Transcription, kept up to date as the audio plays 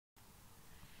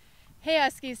Hey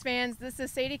Huskies fans, this is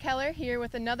Sadie Keller here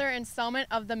with another installment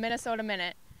of the Minnesota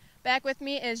Minute. Back with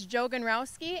me is Joe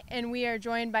Gonrowski, and we are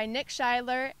joined by Nick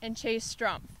Scheidler and Chase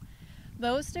Strumpf.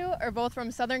 Those two are both from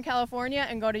Southern California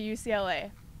and go to UCLA.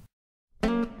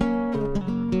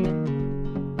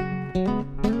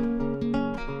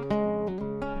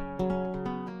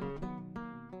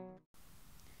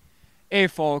 Hey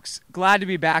folks, glad to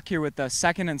be back here with the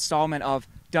second installment of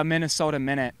the Minnesota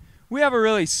Minute. We have a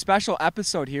really special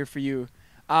episode here for you.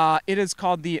 It is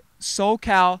called the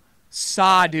SoCal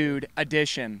Saw Dude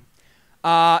edition.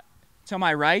 To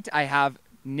my right, I have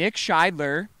Nick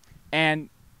Scheidler, and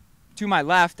to my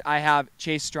left, I have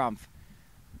Chase Strumpf.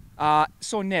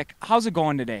 So Nick, how's it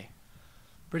going today?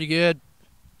 Pretty good.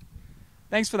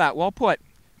 Thanks for that. Well put.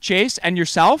 Chase, and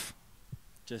yourself?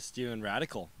 Just doing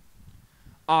radical.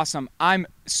 Awesome. I'm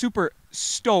super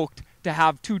stoked to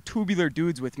have two tubular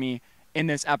dudes with me in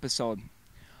this episode.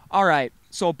 All right,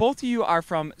 so both of you are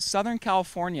from Southern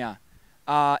California.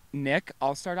 Nick,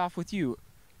 I'll start off with you.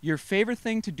 Your favorite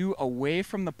thing to do away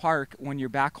from the park when you're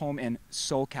back home in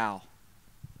SoCal?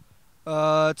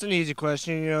 It's an easy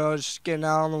question, just getting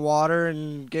out on the water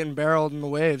and getting barreled in the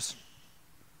waves.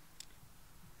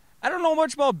 I don't know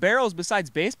much about barrels besides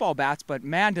baseball bats, but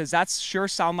man, does that sure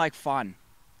sound like fun.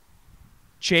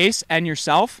 Chase, and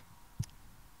yourself?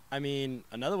 I mean,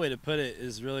 another way to put it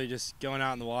is really just going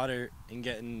out in the water and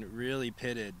getting really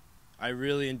pitted. I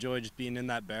really enjoy just being in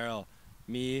that barrel,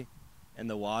 me and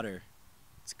the water.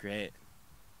 It's great.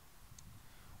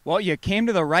 Well, you came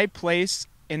to the right place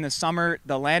in the summer,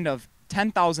 the land of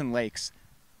 10,000 lakes.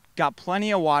 Got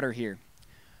plenty of water here.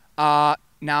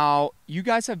 Now, you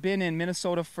guys have been in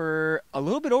Minnesota for a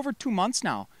little bit over 2 months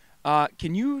now.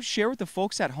 Can you share with the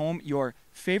folks at home your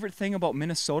favorite thing about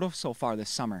Minnesota so far this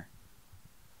summer?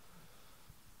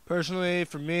 Personally,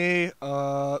 for me,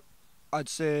 I'd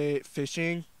say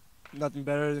fishing. Nothing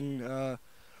better than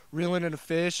reeling in a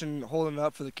fish and holding it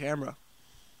up for the camera.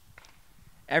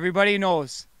 Everybody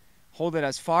knows, hold it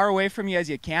as far away from you as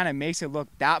you can. It makes it look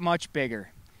that much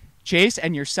bigger. Chase,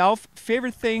 and yourself,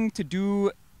 favorite thing to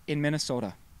do in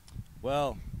Minnesota?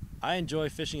 Well, I enjoy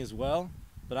fishing as well,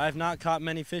 but I've not caught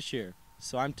many fish here.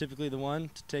 So I'm typically the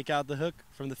one to take out the hook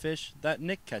from the fish that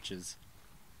Nick catches.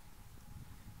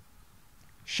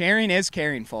 Sharing is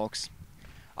caring, folks.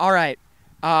 All right.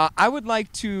 I would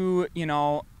like to,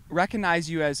 recognize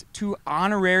you as two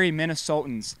honorary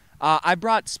Minnesotans. I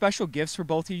brought special gifts for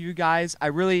both of you guys. I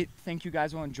really think you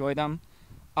guys will enjoy them.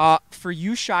 For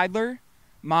you, Scheidler,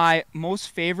 my most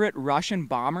favorite Russian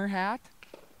bomber hat.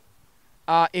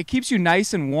 It keeps you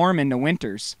nice and warm in the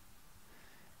winters.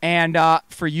 And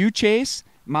for you, Chase,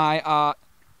 my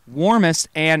warmest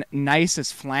and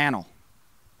nicest flannel.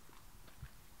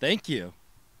 Thank you.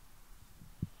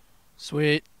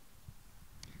 Sweet.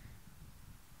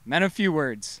 Meant a few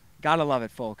words. Gotta love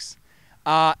it, folks.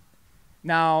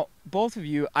 Now, both of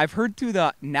you, I've heard through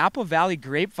the Napa Valley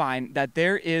grapevine that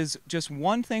there is just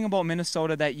one thing about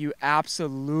Minnesota that you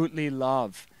absolutely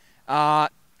love.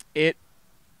 It's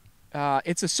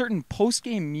a certain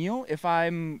post-game meal, if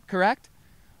I'm correct.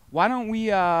 Why don't we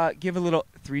give a little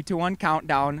 3, 2, 1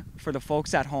 countdown for the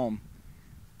folks at home?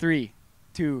 3,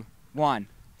 2, 1.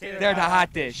 They're the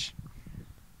hot dish.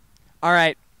 All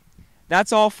right.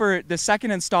 That's all for the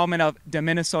second installment of the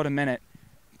Minnesota Minute.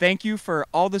 Thank you for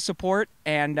all the support,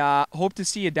 and hope to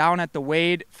see you down at the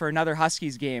Wade for another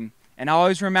Huskies game. And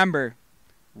always remember,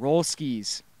 roll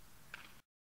skis.